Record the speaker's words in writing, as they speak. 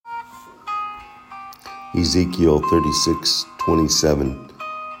Ezekiel 36:27.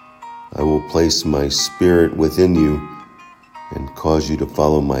 I will place my spirit within you and cause you to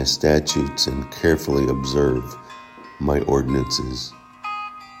follow my statutes and carefully observe my ordinances.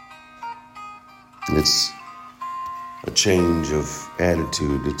 It's a change of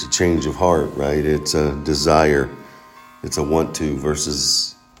attitude. It's a change of heart, right? It's a desire. It's a want to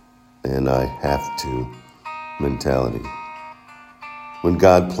versus an I have to mentality. When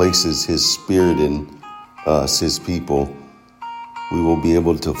God places his spirit in us, his people, we will be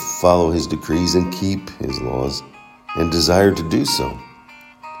able to follow his decrees and keep his laws and desire to do so.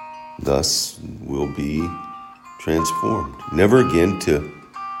 Thus, we'll be transformed, never again to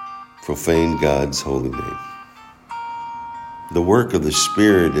profane God's holy name. The work of the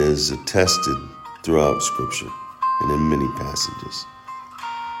Spirit is attested throughout Scripture and in many passages.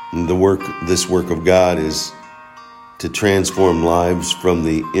 And this work of God is to transform lives from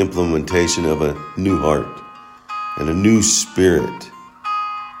the implementation of a new heart and a new spirit,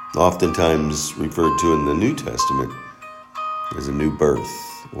 oftentimes referred to in the New Testament as a new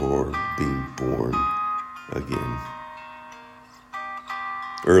birth or being born again.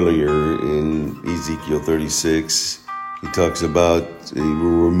 Earlier in Ezekiel 36, he talks about he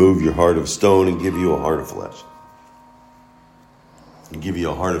will remove your heart of stone and give you a heart of flesh. He'll give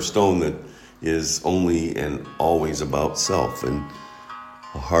you a heart of stone that is only and always about self. And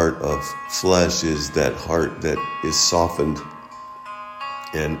a heart of flesh is that heart that is softened.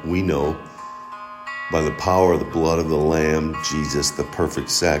 And we know by the power of the blood of the Lamb, Jesus, the perfect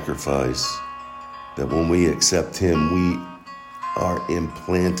sacrifice, that when we accept him, we are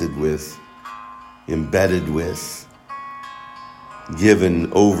implanted with, embedded with,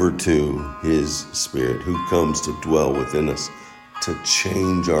 given over to his Spirit who comes to dwell within us, to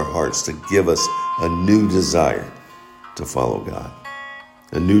change our hearts, to give us a new desire to follow God,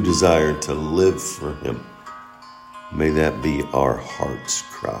 a new desire to live for him. May that be our heart's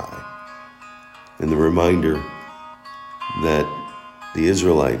cry. And the reminder that the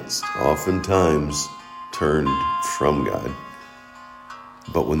Israelites oftentimes turned from God,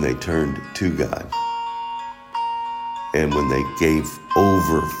 but when they turned to God, and when they gave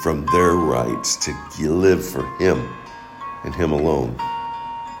over from their rights to live for him and him alone,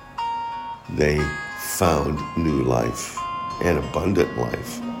 they found new life and abundant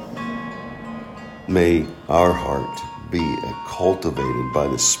life. May our heart be cultivated by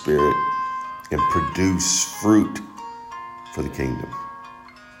the Spirit and produce fruit for the kingdom.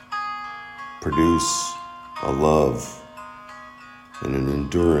 Produce a love and an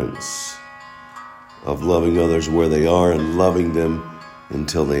endurance of loving others where they are and loving them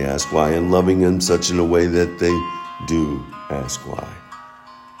until they ask why, and loving them such in a way that they do ask why.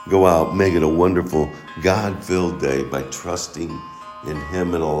 Go out, make it a wonderful, God-filled day by trusting in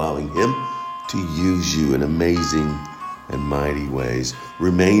him and allowing him to use you in amazing and mighty ways.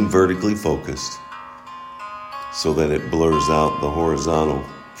 Remain vertically focused so that it blurs out the horizontal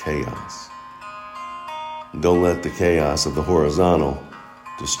chaos. Don't let the chaos of the horizontal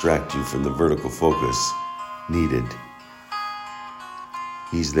distract you from the vertical focus needed.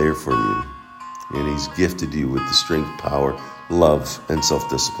 He's there for you, and he's gifted you with the strength, power, love, and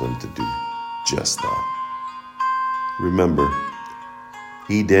self-discipline to do just that. Remember,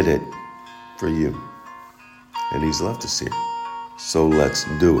 he did it for you, and he's left us here. So let's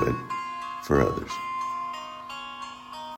do it for others.